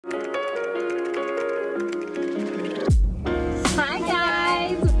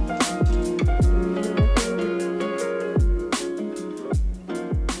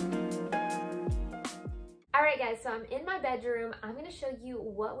I'm going to show you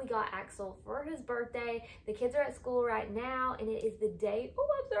what we got Axel for his birthday. The kids are at school right now, and it is the day, oh,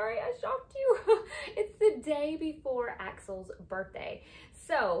 I'm sorry, I shocked you. It's the day before Axel's birthday.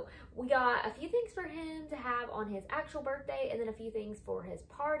 So we got a few things for him to have on his actual birthday, and then a few things for his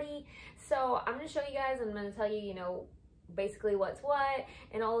party. So I'm going to show you guys, I'm going to tell you, you know, basically what's what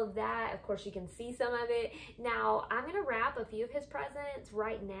and all of that. Of course, you can see some of it. Now, I'm going to wrap a few of his presents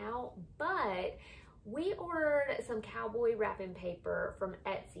right now, but we ordered some Cowboy wrapping paper from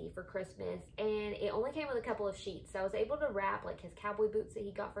Etsy for Christmas, and it only came with a couple of sheets. So I was able to wrap like his cowboy boots that he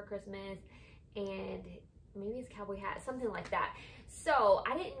got for Christmas and maybe his cowboy hat, something like that. So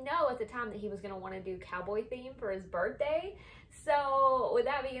I didn't know at the time that he was going to want to do cowboy theme for his birthday. So with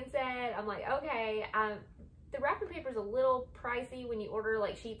that being said, I'm like, okay, the wrapping paper is a little pricey when you order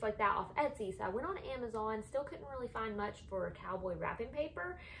like sheets like that off Etsy. So I went on Amazon, still couldn't really find much for cowboy wrapping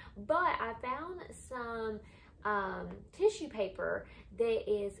paper, but I found some tissue paper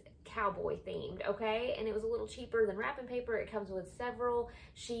that is cowboy themed, okay? And it was a little cheaper than wrapping paper. It comes with several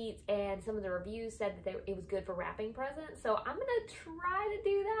sheets, and some of the reviews said that it was good for wrapping presents. So I'm gonna try to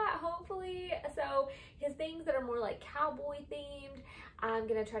do that, hopefully. So his things that are more like cowboy themed, I'm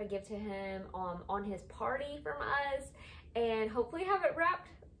gonna try to give to him on his party from us, and hopefully have it wrapped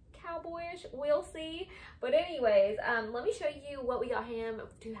cowboyish. We'll see. But anyways, let me show you what we got him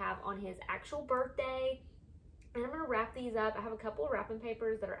to have on his actual birthday. And I'm gonna wrap these up. I have a couple of wrapping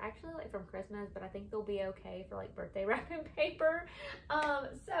papers that are actually like from Christmas, but I think they'll be okay for like birthday wrapping paper.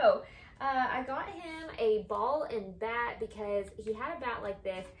 I got him a ball and bat because he had a bat like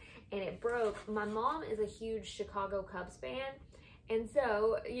this and it broke. My mom is a huge Chicago Cubs fan. And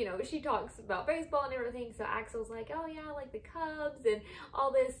so, you know, she talks about baseball and everything. So Axel's like, oh yeah, I like the Cubs and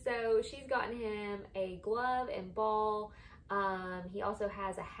all this. So she's gotten him a glove and ball. He also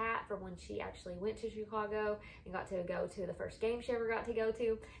has a hat from when she actually went to Chicago and got to go to the first game she ever got to go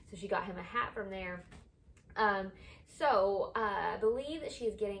to. So she got him a hat from there. I believe that she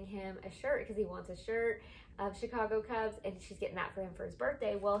is getting him a shirt because he wants a shirt of Chicago Cubs, and she's getting that for him for his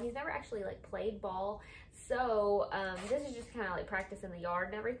birthday. Well, he's never actually like played ball, so this is just kind of like practice in the yard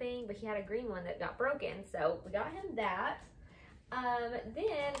and everything, but he had a green one that got broken, so we got him that.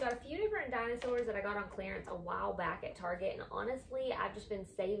 Then got a few different dinosaurs that I got on clearance a while back at Target, and honestly, I've just been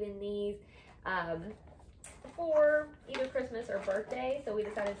saving these for either Christmas or birthday, so we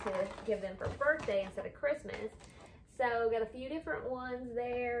decided to give them for birthday instead of Christmas. So got a few different ones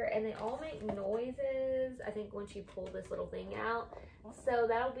there, and they all make noises, I think, once you pull this little thing out. So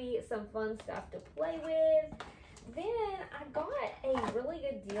that'll be some fun stuff to play with. Then I got a really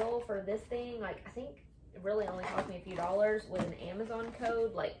good deal for this thing. Like, I think it really only cost me a few dollars with an Amazon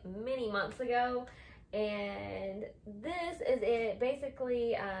code like many months ago. And this is it.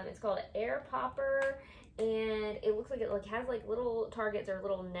 Basically, it's called an air popper, and it looks like it has like little targets or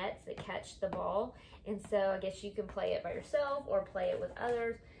little nets that catch the ball. And so I guess you can play it by yourself or play it with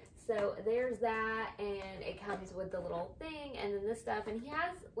others. So there's that, and it comes with the little thing and then this stuff. And he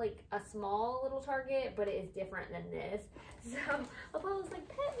has like a small little target, but it is different than this. So Apollo's like,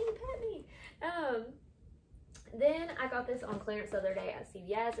 pet me, pet me. Then I got this on clearance the other day at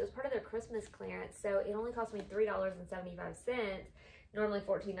CVS. It was part of their Christmas clearance, so it only cost me $3.75, normally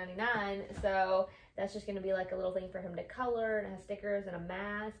 $14.99. So that's just gonna be like a little thing for him to color, and it has stickers and a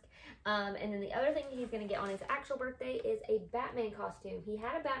mask. And then the other thing he's gonna get on his actual birthday is a Batman costume. He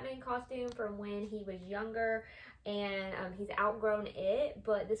had a Batman costume from when he was younger, and he's outgrown it,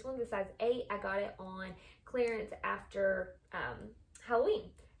 but this one's a size 8. I got it on clearance after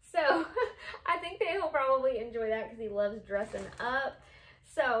Halloween. So I think that he'll probably enjoy that because he loves dressing up.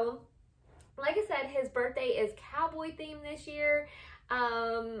 So like I said, his birthday is cowboy themed this year.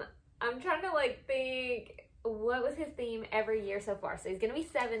 I'm trying to like think what was his theme every year so far. So he's gonna be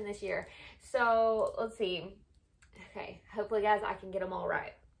 7 this year. So let's see. Okay, hopefully guys I can get them all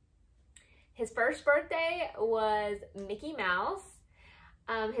right. His first birthday was Mickey Mouse.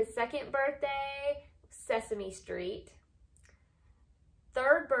 His second birthday, Sesame Street.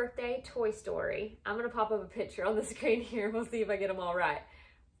 Third birthday, Toy Story. I'm gonna pop up a picture on the screen here. We'll see if I get them all right.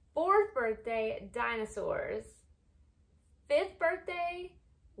 Fourth birthday, Dinosaurs. Fifth birthday,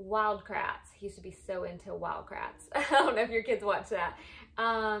 Wild Kratts. He used to be so into Wild Kratts. I don't know if your kids watch that.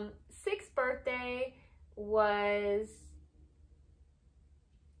 Sixth birthday was,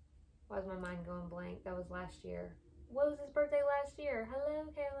 why is my mind going blank? That was last year. what was his birthday last year? Hello,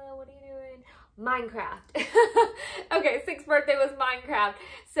 Kayla, what are you doing? Minecraft. Okay, 6th birthday was Minecraft.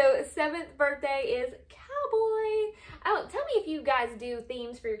 So 7th birthday is Cowboy. Oh, tell me if you guys do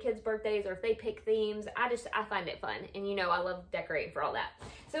themes for your kids' birthdays or if they pick themes. I find it fun. And you know, I love decorating for all that.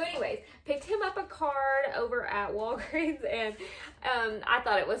 So anyways, picked him up a card over at Walgreens, and I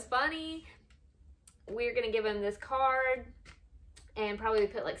thought it was funny. We're going to give him this card and probably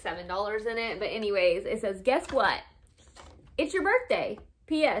put like $7 in it. But anyways, it says, guess what? It's your birthday.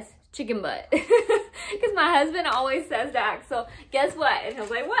 P.S. Chicken butt. Because my husband always says to Axel, guess what? And he'll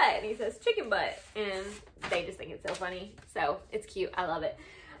say, what? And he says, chicken butt. And they just think it's so funny. So it's cute. I love it.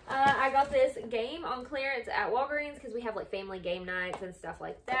 I got this game on clearance at Walgreens because we have like family game nights and stuff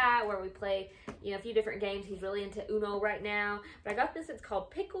like that where we play, you know, a few different games. He's really into Uno right now. But I got this. It's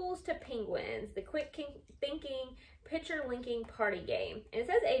called Pickles to Penguins, the quick thinking picture linking party game. And it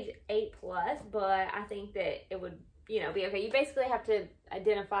says age 8+, but I think that it would, you know, be okay. You basically have to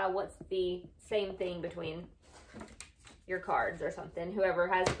identify what's the same thing between your cards or something. Whoever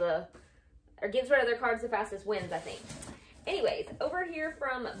has the, or gives rid of their cards the fastest wins, I think. Anyways, over here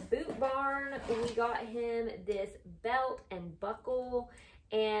from Boot Barn, we got him this belt and buckle.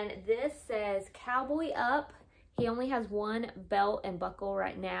 And this says Cowboy Up. He only has one belt and buckle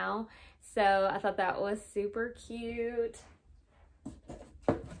right now. So I thought that was super cute.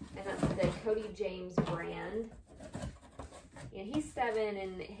 And that's the Cody James brand. And he's 7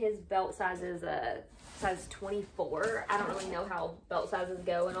 and his belt size is a size 24. I don't really know how belt sizes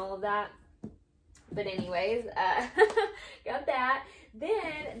go and all of that. But anyways, got that.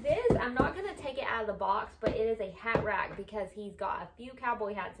 Then this, I'm not going to take it out of the box, but it is a hat rack because he's got a few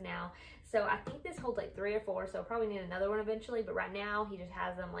cowboy hats now. So I think this holds like 3 or 4, so I'll probably need another one eventually. But right now, he just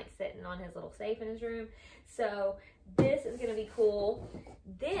has them like sitting on his little safe in his room. So this is going to be cool.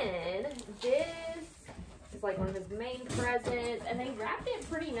 Then this is like one of his main presents, and they wrapped it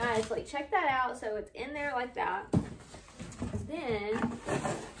pretty nice. Like, check that out. So it's in there like that. Then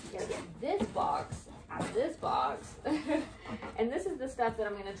you gotta get this box out of this box. And this is the stuff that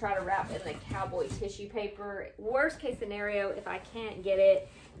I'm going to try to wrap in the cowboy tissue paper. Worst case scenario, if I can't get it,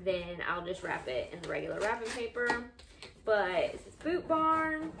 then I'll just wrap it in the regular wrapping paper. But it's this Boot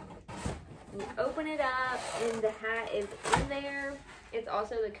Barn. You open it up and the hat is in there. It's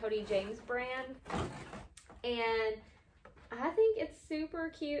also the Cody James brand. And I think it's super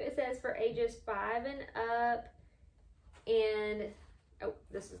cute. It says for ages 5 and up. And, oh,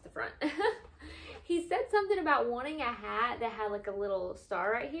 this is the front. He said something about wanting a hat that had like a little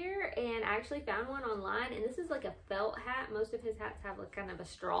star right here, and I actually found one online, and this is like a felt hat. Most of his hats have like kind of a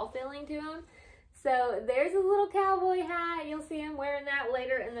straw feeling to them. So there's a little cowboy hat. You'll see him wearing that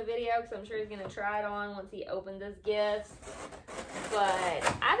later in the video because I'm sure he's going to try it on once he opens his gifts.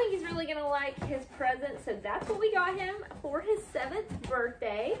 But I think he's really going to like his present. So that's what we got him for his 7th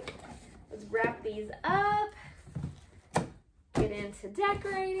birthday. Let's wrap these up. Get into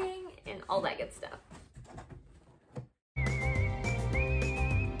decorating and all that good stuff.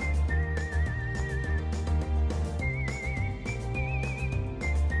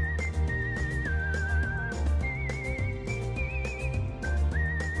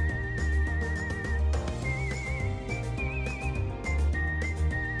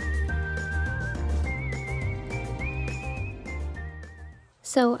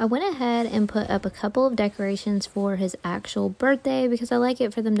 So I went ahead and put up a couple of decorations for his actual birthday because I like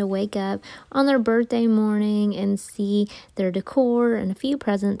it for them to wake up on their birthday morning and see their decor and a few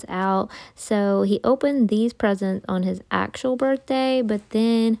presents out. So he opened these presents on his actual birthday, but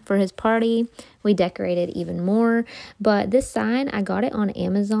then for his party, we decorated even more. But this sign, I got it on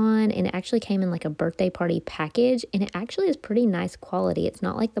Amazon, and it actually came in like a birthday party package, and it actually is pretty nice quality. It's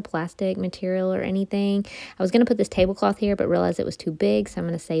not like the plastic material or anything. I was going to put this tablecloth here, but realized it was too big, so I'm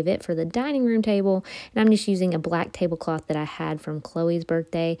going to save it for the dining room table. And I'm just using a black tablecloth that I had from Chloe's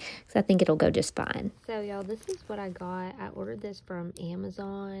birthday because I think it'll go just fine. So y'all, this is what I got. I ordered this from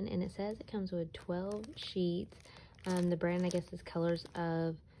Amazon, and it says it comes with 12 sheets. The brand, I guess, is Colors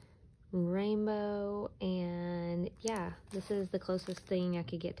of Rainbow, and yeah, this is the closest thing I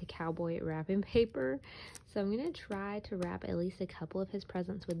could get to cowboy wrapping paper. So I'm gonna try to wrap at least a couple of his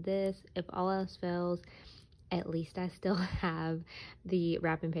presents with this. If all else fails, at least I still have the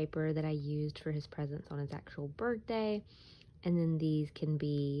wrapping paper that I used for his presents on his actual birthday, and then these can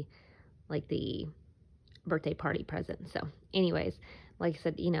be like the birthday party presents. So anyways, like I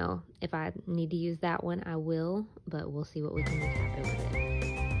said, you know, if I need to use that one, I will, but we'll see what we can make happen with it.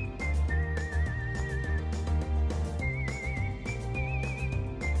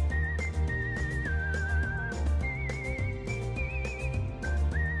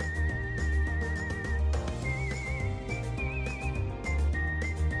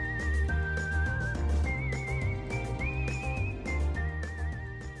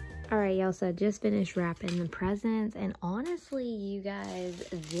 All right, y'all, so I just finished wrapping the presents, and honestly, you guys,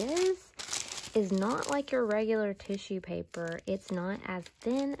 this is not like your regular tissue paper. It's not as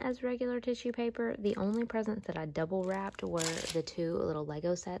thin as regular tissue paper. The only presents that I double wrapped were the 2 little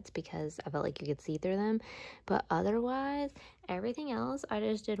Lego sets because I felt like you could see through them. But otherwise, everything else, I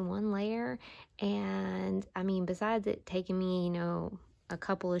just did 1 layer. And I mean, besides it taking me, you know, a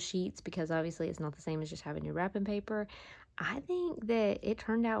couple of sheets, because obviously it's not the same as just having your wrapping paper, I think that it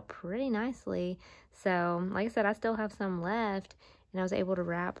turned out pretty nicely. So, like I said, I still have some left, and I was able to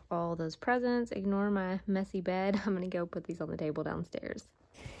wrap all those presents. Ignore my messy bed. I'm going to go put these on the table downstairs.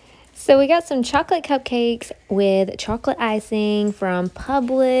 So we got some chocolate cupcakes with chocolate icing from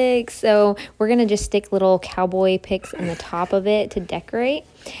Publix. So we're going to just stick little cowboy pics in the top of it to decorate.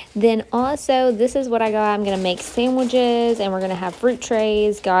 Then also, this is what I got. I'm going to make sandwiches, and we're going to have fruit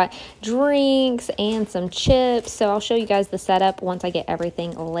trays, got drinks, and some chips. So I'll show you guys the setup once I get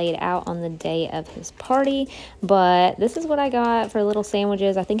everything laid out on the day of his party. But this is what I got for little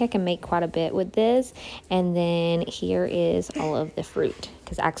sandwiches. I think I can make quite a bit with this. And then here is all of the fruit,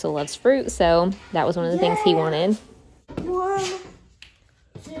 because Axel loves fruit, so that was one of the things he wanted. 1,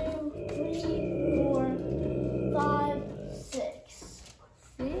 2, 3, 4, 5, 6.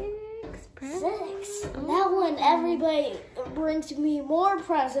 6 presents. 6. That one, everybody brings me more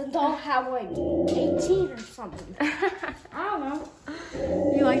presents. I'll have like 18 or something. I don't know.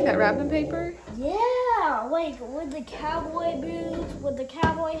 You like that wrapping paper? Yeah, like with the cowboy boots, with the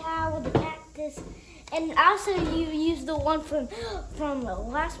cowboy hat, with the cactus. And also you used the one from the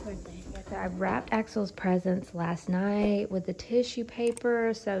last birthday. So I wrapped Axel's presents last night with the tissue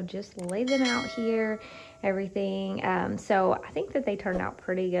paper, so just laid them out here, everything. So I think that they turned out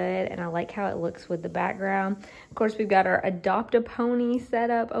pretty good, and I like how it looks with the background. Of course, we've got our Adopt a Pony set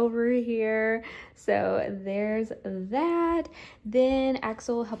up over here. So there's that. Then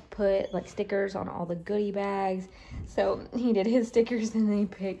Axel helped put like stickers on all the goodie bags. So he did his stickers, and they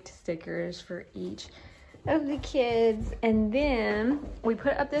picked stickers for each of the kids. And then we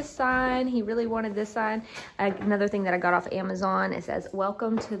put up this sign. He really wanted this sign. Another thing that I got off Amazon, it says,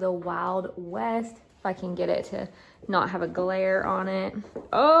 "Welcome to the Wild West." If I can get it to not have a glare on it.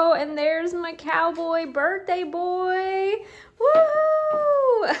 Oh, and there's my cowboy birthday boy.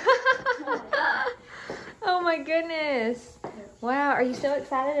 Woo! Oh my goodness. Wow, are you so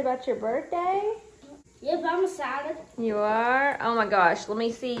excited about your birthday? Yep, I'm excited. You are? Oh my gosh, let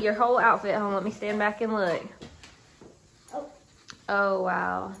me see your whole outfit. Hold on, let me stand back and look. Oh. Oh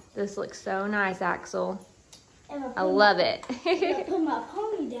wow, this looks so nice, Axel. I love it. I put my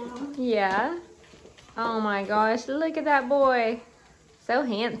pony down. Yeah. Oh my gosh, look at that boy. So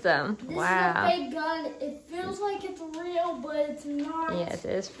handsome. Wow. This is a fake gun. It feels like it's real, but it's not. Yes,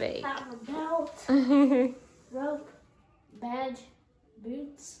 it is fake. I have a belt, rope, badge,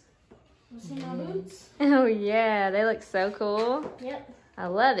 boots. You see my boots? Oh yeah, they look so cool. Yep. I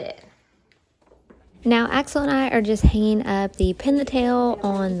love it. Now, Axel and I are just hanging up the pin the tail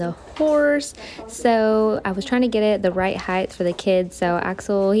on the horse. So I was trying to get it the right height for the kids. So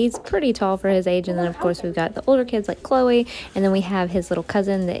Axel, he's pretty tall for his age. And then, of course, we've got the older kids like Chloe. And then we have his little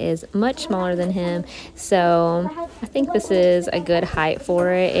cousin that is much smaller than him. So I think this is a good height for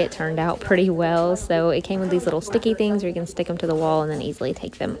it. It turned out pretty well. So it came with these little sticky things where you can stick them to the wall and then easily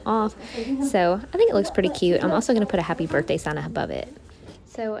take them off. So I think it looks pretty cute. I'm also going to put a happy birthday sign above it.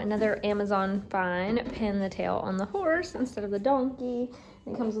 So another Amazon find, pin the tail on the horse instead of the donkey.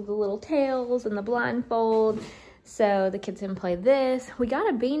 It comes with the little tails and the blindfold, so the kids can play this. We got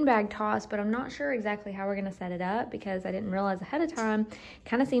a beanbag toss, but I'm not sure exactly how we're gonna set it up because I didn't realize ahead of time.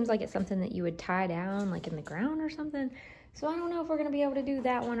 Kind of seems like it's something that you would tie down like in the ground or something. So I don't know if we're gonna be able to do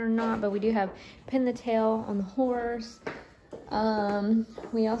that one or not, but we do have pin the tail on the horse.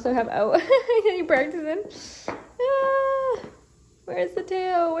 We also have, oh, you practicing? Where's the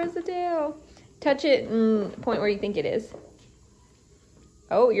tail? Where's the tail? Touch it and point where you think it is.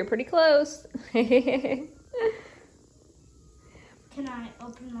 Oh, you're pretty close. Can I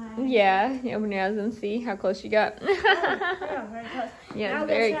open my eyes? Yeah, you open your eyes and see how close you got. Yeah, very close. Yeah, Now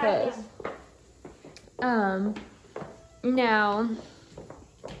very let's try close. Now,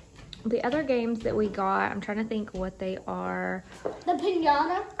 the other games that we got, I'm trying to think what they are. The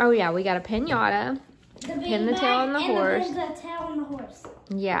pinata. Oh yeah, we got a pinata. Pin the tail on the horse. And the tail on the horse.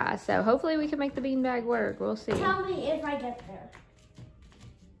 Yeah, so hopefully we can make the beanbag work. We'll see. Tell me if I get there.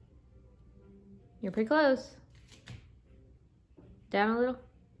 You're pretty close. Down a little.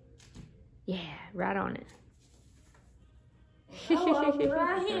 Yeah, right on it. Oh, I'm right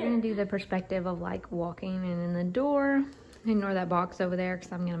We're here. going to do the perspective of like walking and in the door. Ignore that box over there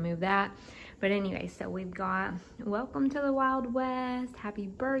because I'm going to move that. But anyway, so we've got welcome to the Wild West, happy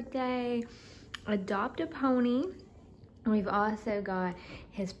birthday, adopt a pony. We've also got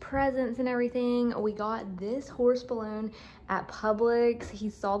his presents and everything. We got this horse balloon at Publix. He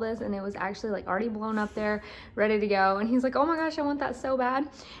saw this and it was actually like already blown up there, ready to go. And he's like, oh my gosh, I want that so bad.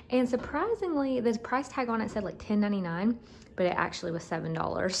 And surprisingly, the price tag on it said like $10.99, but it actually was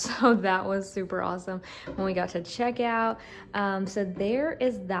 $7. So that was super awesome when we got to check out. So there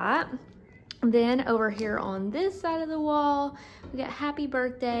is that. Then over here on this side of the wall, we got happy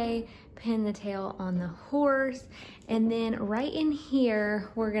birthday, pin the tail on the horse. And then right in here,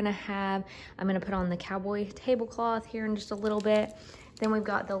 we're gonna have, I'm gonna put on the cowboy tablecloth here in just a little bit. Then we've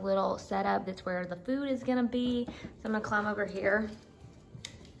got the little setup that's where the food is gonna be. So I'm gonna climb over here,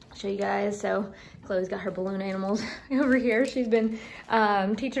 show you guys. So Chloe's got her balloon animals over here. She's been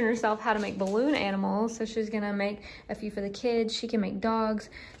teaching herself how to make balloon animals. So she's gonna make a few for the kids. She can make dogs,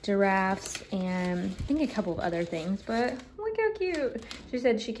 giraffes, and I think a couple of other things, but look how cute. She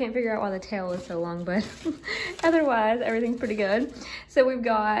said she can't figure out why the tail is so long, but otherwise everything's pretty good. So we've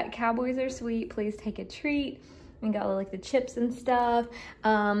got Cowboys Are Sweet, Please Take a Treat. And got like the chips and stuff.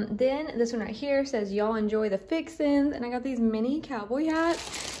 Then this one right here says, y'all enjoy the fixins. And I got these mini cowboy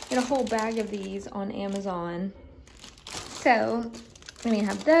hats. Get a whole bag of these on Amazon. So let me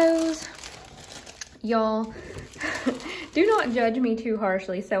have those. Y'all, do not judge me too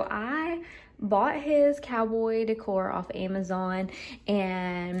harshly. So I bought his cowboy decor off Amazon.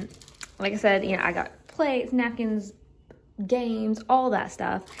 And like I said, you know, I got plates, napkins, games, all that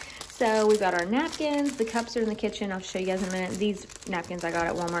stuff. So we've got our napkins, the cups are in the kitchen. I'll show you guys in a minute. These napkins I got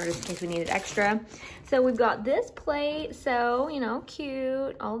at Walmart just in case we needed extra. So we've got this plate, so, you know,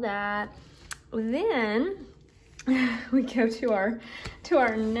 cute, all that. Then we go to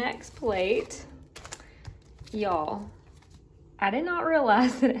our next plate. Y'all, I did not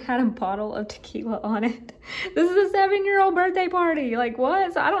realize that it had a bottle of tequila on it. This is a 7-year-old birthday party. Like,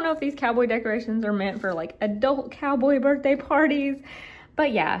 what? So I don't know if these cowboy decorations are meant for like adult cowboy birthday parties.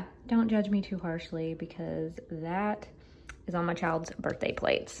 But yeah, don't judge me too harshly because that is on my child's birthday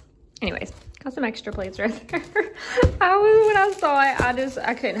plates. Anyways, got some extra plates right there. When I saw it,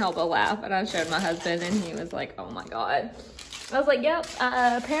 I couldn't help but laugh. And I showed my husband and he was like, oh my God. I was like, yep,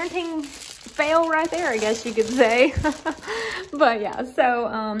 parenting fail right there, I guess you could say. But yeah, so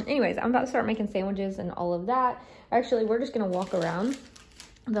anyways, I'm about to start making sandwiches and all of that. Actually, we're just gonna walk around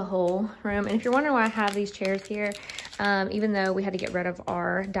the whole room. And if you're wondering why I have these chairs here, even though we had to get rid of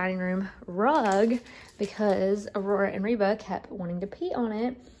our dining room rug because Aurora and Reba kept wanting to pee on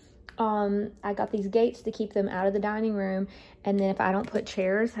it, I got these gates to keep them out of the dining room. And then if I don't put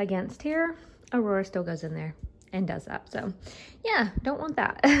chairs against here, Aurora still goes in there and does that. So yeah, don't want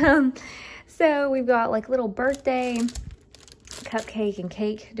that. So we've got like little birthday cupcake and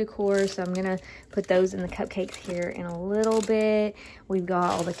cake decor, so I'm gonna put those in the cupcakes here in a little bit. We've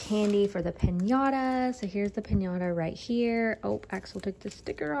got all the candy for the piñata, so here's the piñata right here. Oh, Axel took the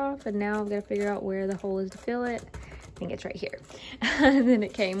sticker off and now I've got to figure out where the hole is to fill it. I think it's right here. And then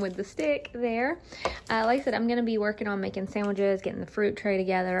it came with the stick there. Like I said, I'm gonna be working on making sandwiches, getting the fruit tray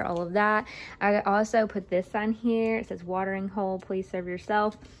together, all of that. I also put this sign here. It says watering hole, please serve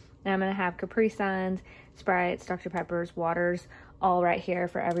yourself. And I'm gonna have Capri Suns, Sprites, Dr. Peppers, waters, all right here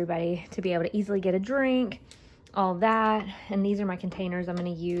for everybody to be able to easily get a drink, all that. And these are my containers I'm gonna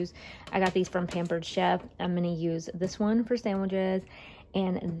use. I got these from Pampered Chef. I'm gonna use this one for sandwiches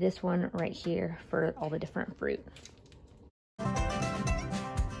and this one right here for all the different fruit.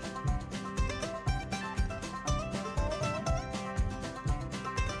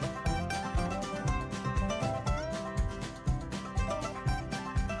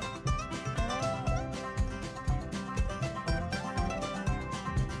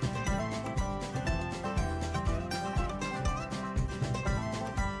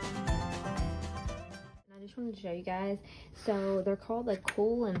 To show you guys, so they're called like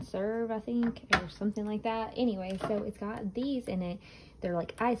Cool and Serve, I think, or something like that. Anyway, so it's got these in it. They're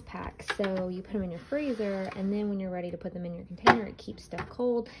like ice packs, so you put them in your freezer, and then when you're ready to put them in your container, it keeps stuff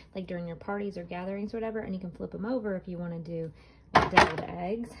cold, like during your parties or gatherings or whatever. And you can flip them over if you want to do like deviled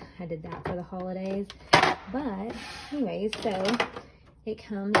eggs. I did that for the holidays. But anyways, so it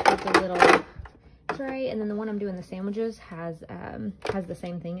comes with a little tray, and then the one I'm doing the sandwiches has the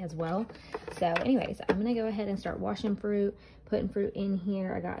same thing as well. So anyways, I'm gonna go ahead and start washing fruit, putting fruit in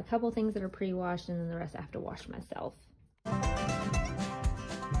here. I got a couple things that are pre-washed, and then the rest I have to wash myself.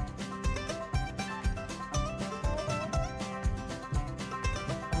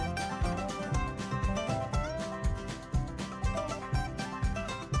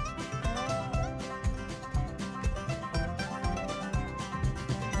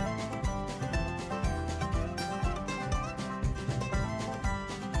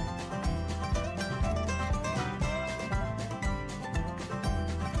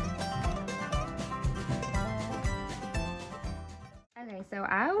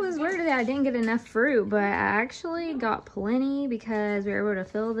 I didn't get enough fruit, but I actually got plenty because we were able to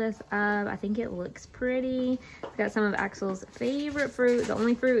fill this up. I think it looks pretty. It's got some of Axel's favorite fruit. The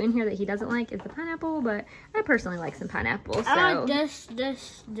only fruit in here that he doesn't like is the pineapple, but I personally like some pineapple. So. I like this,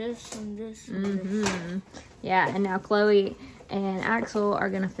 and this. Yeah, and now Chloe and Axel are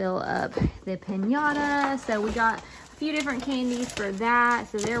gonna fill up the piñata. So we got a few different candies for that.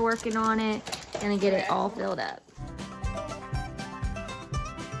 So they're working on it and get it all filled up.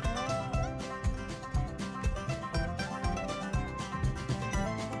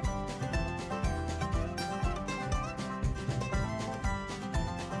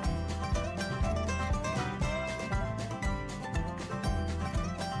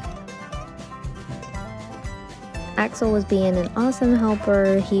 Axel was being an awesome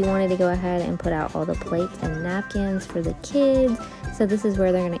helper. He wanted to go ahead and put out all the plates and napkins for the kids. So this is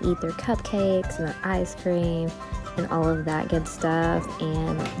where they're going to eat their cupcakes and their ice cream and all of that good stuff.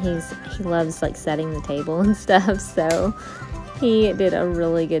 And he loves like setting the table and stuff. So he did a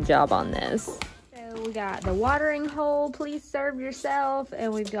really good job on this. So we got the watering hole, please serve yourself.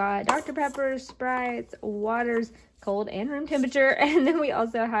 And we've got Dr. Pepper's, Sprites, waters, cold and room temperature, and then we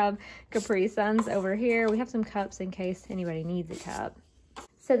also have Capri Suns over here. We have some cups in case anybody needs a cup.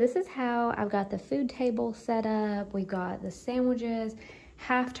 So this is how I've got the food table set up. We've got the sandwiches,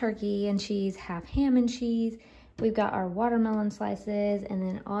 half turkey and cheese, half ham and cheese. We've got our watermelon slices, and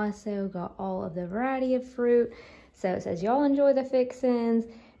then also got all of the variety of fruit. So it says, y'all enjoy the fixins.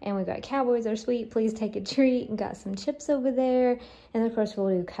 And we've got Cowboys are sweet, please take a treat. And got some chips over there. And of course we'll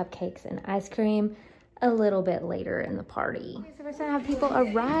do cupcakes and ice cream a little bit later in the party. So we're starting to have people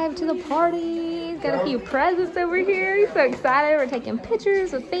arrive to the party. Got a few presents over here. He's so excited. We're taking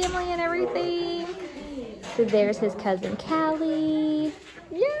pictures with family and everything. So there's his cousin Callie.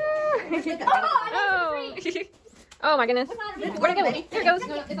 Yeah. Oh. Oh my goodness. Where'd it go? Here it goes.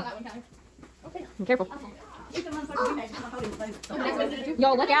 Be careful.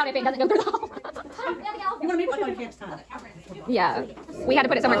 Yo, look out if it doesn't go through the hole. Yeah, we had to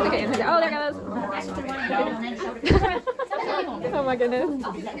put it somewhere to look at it. Oh, there it goes. Oh my goodness.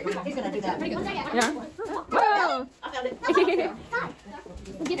 Yeah. Whoa.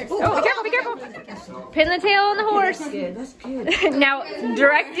 Oh, be careful, be careful. Pin the tail on the horse. That's good. Now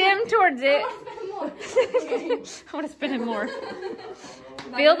direct him towards it. I want to spin him more.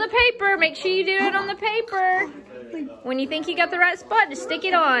 Feel the paper. Make sure you do it on the paper. When you think you got the right spot, just stick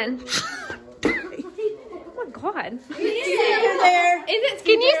it on. Oh my God. Is it?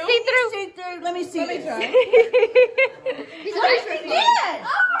 Can you see through? See through. Let me see. He's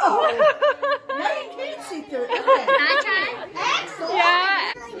Oh. Now you can't see through. Axel.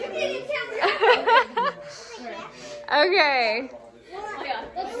 Yeah. Okay.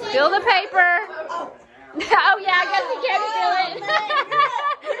 Fill the paper. Oh yeah, I guess you can't feel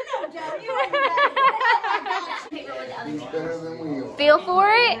it. Feel for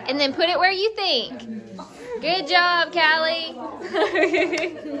it and then put it where you think. Good job, Callie.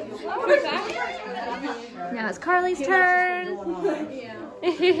 Now it's Carly's turn.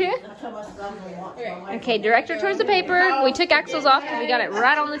 Okay, direct her towards the paper. We took Axel's off because we got it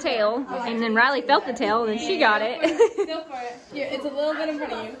right on the tail. And then Riley felt the tail and then she got it. Go for it. Here, it's a little bit in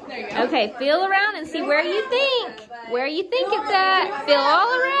front of you. There you go. Okay, feel around and see where you think. Where you think it's at. Feel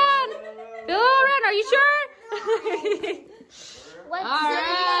all around. Feel all around. Are you sure? All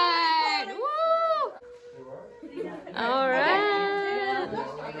right. Woo. All right.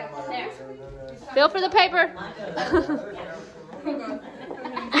 Feel for the paper.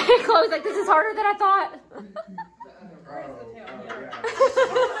 Chloe's like, this is harder than I thought.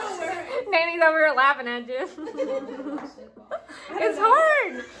 Nanny's over here laughing at you. It's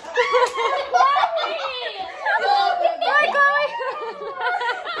hard.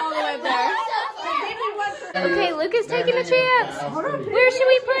 All the way there. Okay, Luca's taking a chance. Where should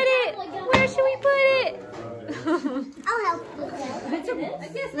we put it? Where should we put it? I'll help with that.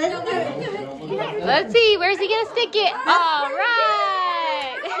 Let's see. Where's he gonna stick it? All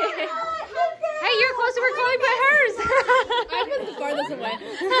right. Hey, you're closer where Chloe put hers. I put the farthest away.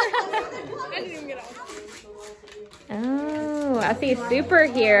 I didn't even get off. Oh, I see a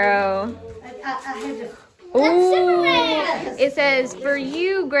superhero. Ooh. It says, for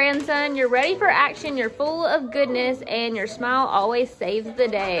you, grandson, you're ready for action, you're full of goodness, and your smile always saves the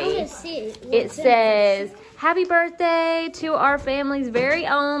day. It says, happy birthday to our family's very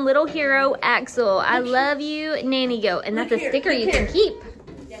own little hero, Axel. I love you, Nanny Goat. And that's a sticker you can keep.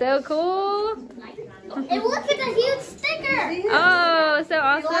 So cool. It looks like a huge sticker. Oh, so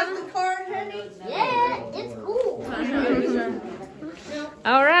awesome. Like the card, honey? Yeah, it's cool.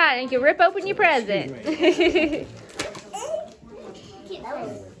 All right, and you can rip open your present.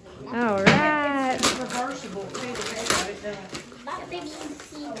 All right. It's reversible too.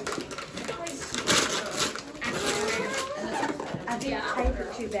 I didn't tape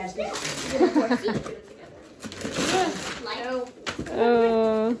it too bad.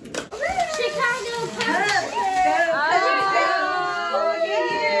 Oh. Chicago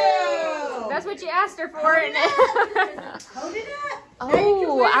That's what you asked her for, isn't it? Hold it up.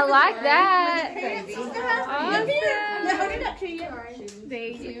 Oh, I like that. Hold it up to you.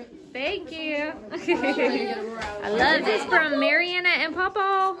 Thank you. Thank you. I love this from Mariana and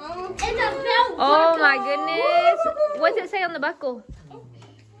Papa. It's a belt. Oh my goodness. What's it say on the buckle?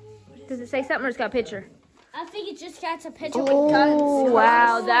 Does it say something or it's got a picture? I think it just got a picture with guns. Oh,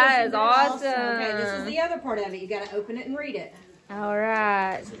 wow. That is Okay, this is awesome. the other part of it. You got to open it and read it. All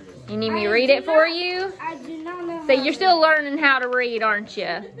right. You need me to read it for you? I do not know. So you're still learning how to read, aren't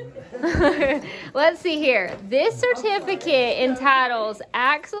you? Let's see here. This certificate entitles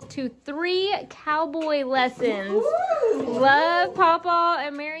Axel to 3 cowboy lessons. Love, Papa,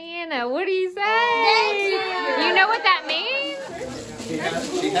 and Mariana. What do you say? Thank you. You know what that means? She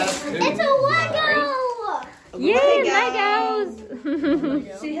has to. It's a Lego. Yeah, Legos.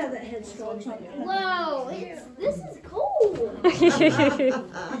 See how that head strokes on you? Whoa, this is cool. Okay.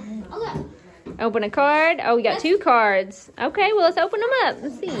 Open a card. Oh, we got 2 cards. Okay, well, let's open them up.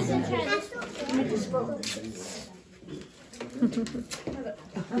 Let's see.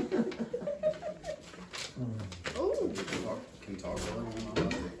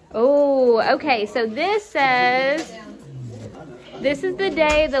 Oh, okay. So this says, this is the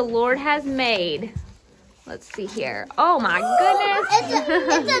day the Lord has made. Let's see here. Oh my goodness.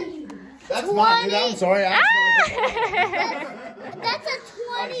 That's mine, dude. I'm sorry. I That's a $20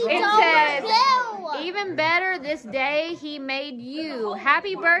 It says, bill. even better, this day he made you.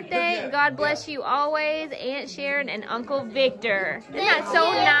 Happy birthday. God bless you always, Aunt Sharon and Uncle Victor. Isn't that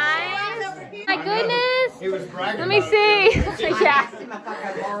so nice? My goodness. He was bragging. Let me see. Yeah.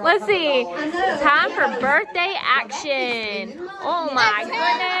 Let's see. Time for birthday action. Oh my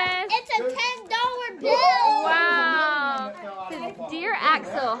goodness. It's a $10 bill. Wow. Dear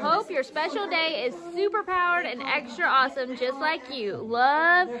Axel, hope your special day is super powered and extra awesome just like you.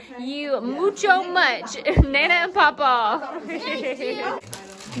 Love you mucho much. Nana and Papa.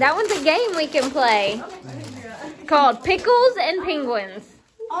 That one's a game we can play called Pickles and Penguins.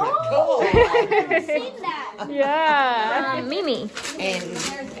 Oh, I've seen that. Yeah. Mimi. And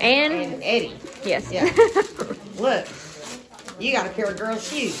Eddie. yes. Yeah. Look, you got a pair of girl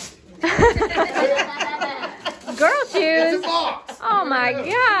shoes. Girl shoes. It's a box. Oh my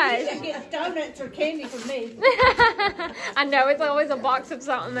gosh. Get donuts or candy for me. I know, it's always a box of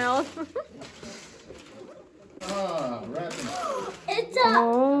something else. Wrapping. It's a.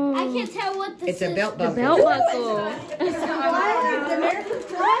 Oh. I can't tell what this It's is. a belt buckle. Belt buckle. It's the American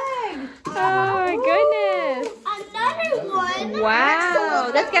flag. Oh my goodness. Another one.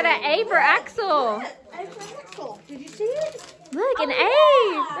 Wow. That's got an A for Axel. Did you see it? Look, an A.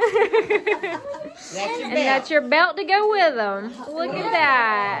 That's your And belt. that's your belt to go with them. Look at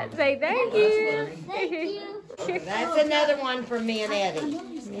that. Say thank you. Thank you. That's another one for me and Eddie.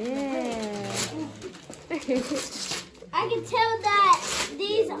 Yeah. I can tell that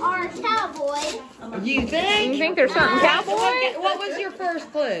these are cowboys. You think? You think there's something cowboy? What was your first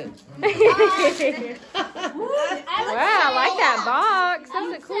clue? Wow, I like that box.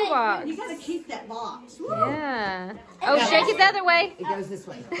 That's a cool box. You gotta keep that box. Yeah. Oh, shake it the other way. It goes this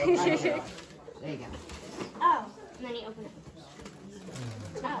way. There you go. Oh, and then you open it.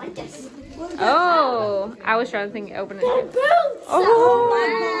 Not like this. Oh, I was trying to think open it. Boots.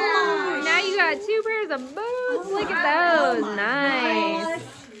 Oh, now you got 2 pairs of boots. Look at those. Nice.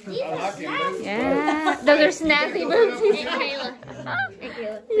 These are snazzy. Yeah. Those are snazzy boots.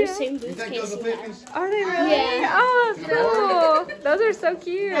 They're same You boots. think those will fit me? Are they really? Yeah. Oh, cool. Those are so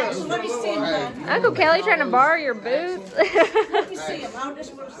cute. Let me see them. Uncle Kelly trying to borrow your boots. Let me see them. I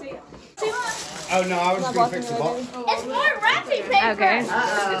just want to see them. Oh, no. I was just going to fix the box. It's more wrapping paper. Okay.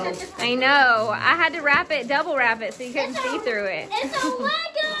 Uh-oh. I know. I had to wrap it, double wrap it so you couldn't see through it. It's a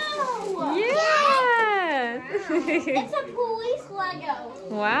Lego. Yeah. It's a police Lego.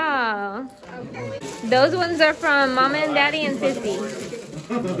 Wow. Those ones are from Mama and Daddy and Sissy.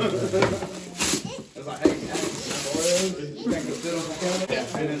 It's like, hey, you think it'll sit on the counter?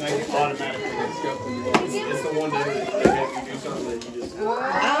 Yeah, and then they automatically just go through the box. It's the one that they have you do something that you just... Oh,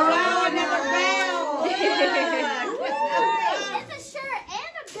 wow, another belt. It's a shirt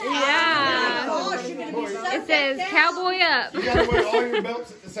and a belt. Yeah. Gosh, you're gonna be so It says cowboy up. You gotta wear all your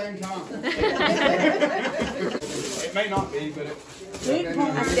belts at the same same time. It may not be, but it.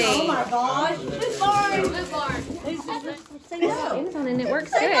 Oh my gosh. Good barn. Good barn. Amazon and it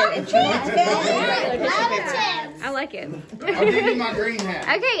works good. It's I like it. I'll give you my green hat.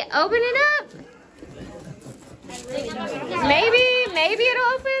 Okay, open it up. Maybe it'll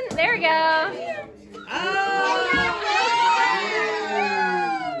open. There we go.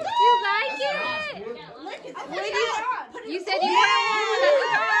 You like it? You said you wanted one with a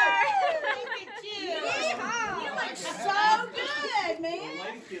star. So good, man.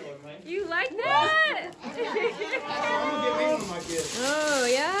 You like that? Oh,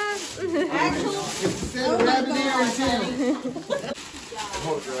 yeah?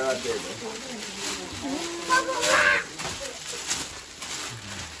 Hold your right there,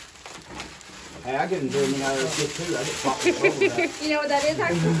 Hey, I get enjoyment out of this too. I get popped with that. You know what that is,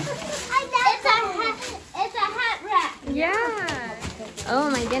 Axel? It's a hat rack. Yeah. Oh,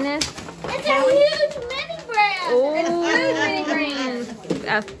 my goodness. It's a huge mini brand. Oh, mini greens.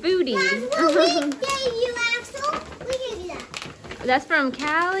 A foodie. That's what we gave you, Axel. We gave you that. That's from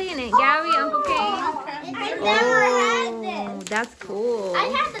Callie and Aunt Gabby, Uncle Kate. I never had Oh, this. that's cool. I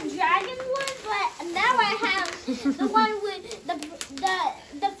had the dragon one, but now I have the one with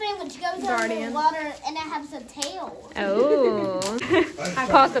the thing which goes under the Guardian. water and it has a tail. Oh,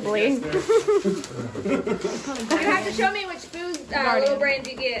 possibly. You have to show me which food little brand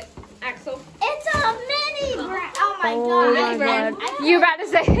you get, Axel. It's a mini brand. Oh my Oh god. my God. You about to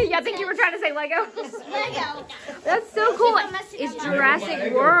say, I think you were trying to say Lego. Lego. That's so cool. It's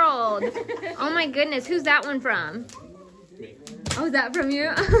Jurassic World. Oh my goodness. Who's that one from? Oh, is that from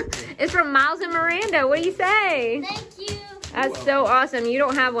you? It's from Miles and Miranda. What do you say? Thank you. That's so awesome. You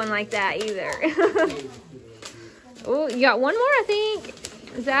don't have one like that either. Oh, you got one more, I think.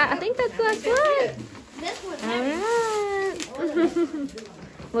 Is that? I think that's the last one. This one's All right.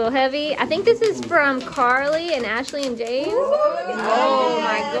 A little heavy. I think this is from Carly and Ashley and James. Oh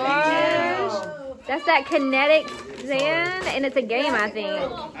my gosh. That's that kinetic sand, and it's a game, I think.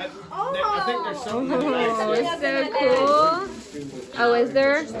 I think there's something. Oh, it's so cool. Oh, is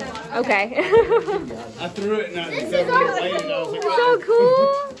there? Okay. I threw it and I landed. I was like, So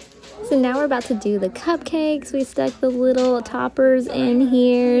cool. So now we're about to do the cupcakes. We stuck the little toppers in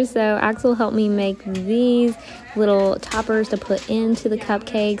here. So Axel helped me make these little toppers to put into the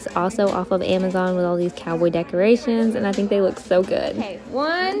cupcakes, also off of Amazon with all these cowboy decorations, and I think they look so good. Okay,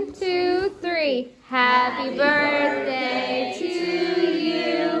 1, 2, 3. Happy birthday to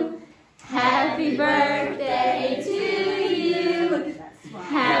you. Happy birthday to you.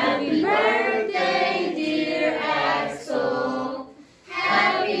 Happy birthday, dear Axel.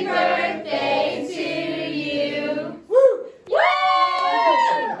 Happy birthday to you. Woo! Woo!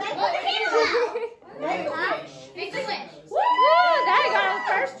 Make a wish. Woo! That got a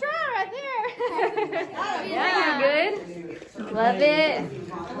first try right there. Yeah, you're good. Love it.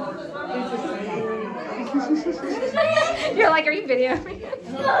 You're like, are you videoing me?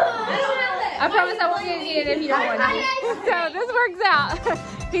 I promise I won't get it if you don't want it. So this works out.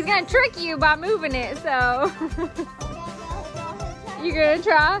 He's gonna trick you by moving it, so. You gonna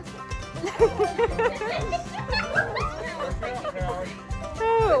try?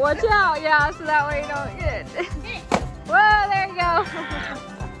 Oh, watch out, yeah, so that way you don't get it. Whoa, there you go.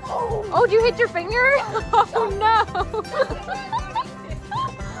 Oh, did you hit your finger? Oh no.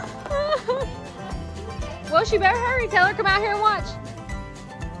 Well, she better hurry. Tell her come out here and watch.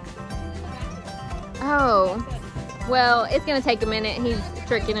 Oh, well, it's gonna take a minute. He's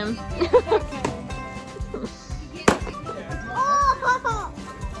tricking him.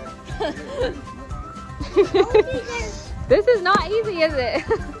 This is not easy, is it?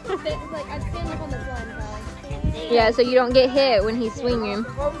 Like, I'd stand up on this line, probably. Yeah, so you don't get hit when he's swinging.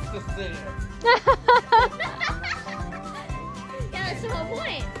 Yeah, that's the whole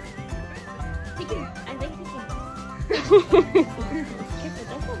point. He can, I think he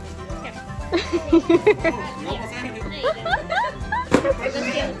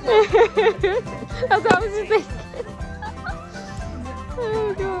That's what I was just thinking.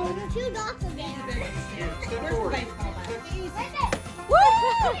 Oh god. Two dots again. Woo!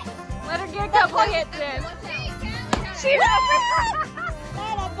 Let her get a couple hits in. She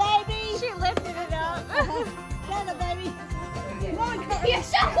lifted it up. You're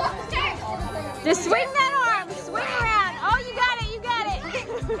so close. Just swing that arm. Swing around. Oh, you got it. You got it.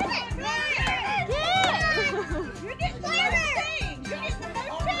 You're just learning.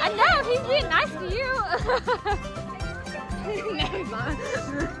 I know. He's being nice to you. No, he's not.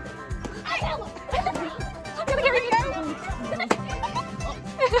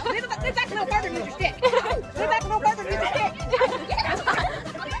 Let's back no further with your stick. Let's back no further with your stick.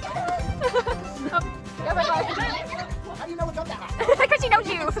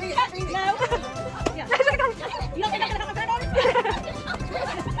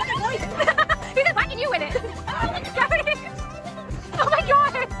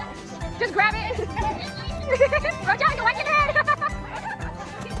 Watch out, you'll whack your head.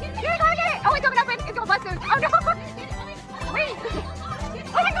 You're gonna get it. Oh, it's coming open. It's gonna bust soon. Oh no. Wait.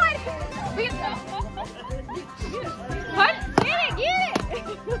 Oh my god. What? Get it.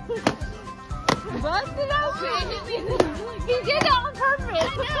 Bust it open. He did that on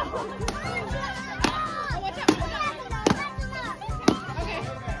purpose.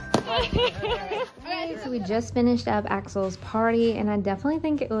 So we just finished up Axel's party, and I definitely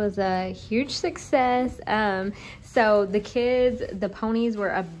think it was a huge success. So the kids, the ponies were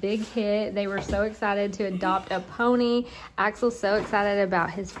a big hit. They were so excited to adopt a pony. Axel's so excited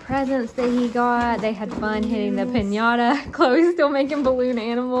about his presents that he got. They had fun hitting the piñata. Chloe's still making balloon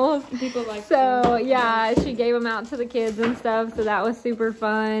animals. People like So yeah, she gave them out to the kids and stuff. So that was super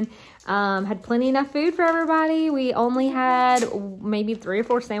fun. Had plenty enough food for everybody. We only had maybe 3 or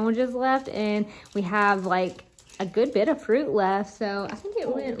 4 sandwiches left, and we have like a good bit of fruit left. So I think it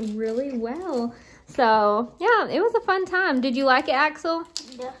went really well. So yeah, it was a fun time. Did you like it, Axel?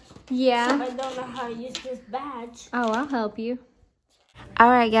 Yeah. Yeah. I don't know how to use this badge. Oh, I'll help you.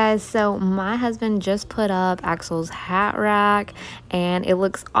 Alright guys, so my husband just put up Axel's hat rack and it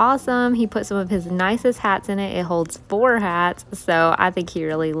looks awesome. He put some of his nicest hats in it. It holds 4 hats, so I think he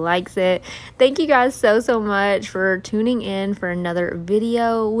really likes it. Thank you guys so much for tuning in for another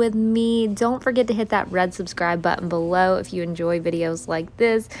video with me. Don't forget to hit that red subscribe button below if you enjoy videos like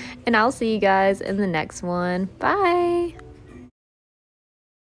this, and I'll see you guys in the next one. Bye!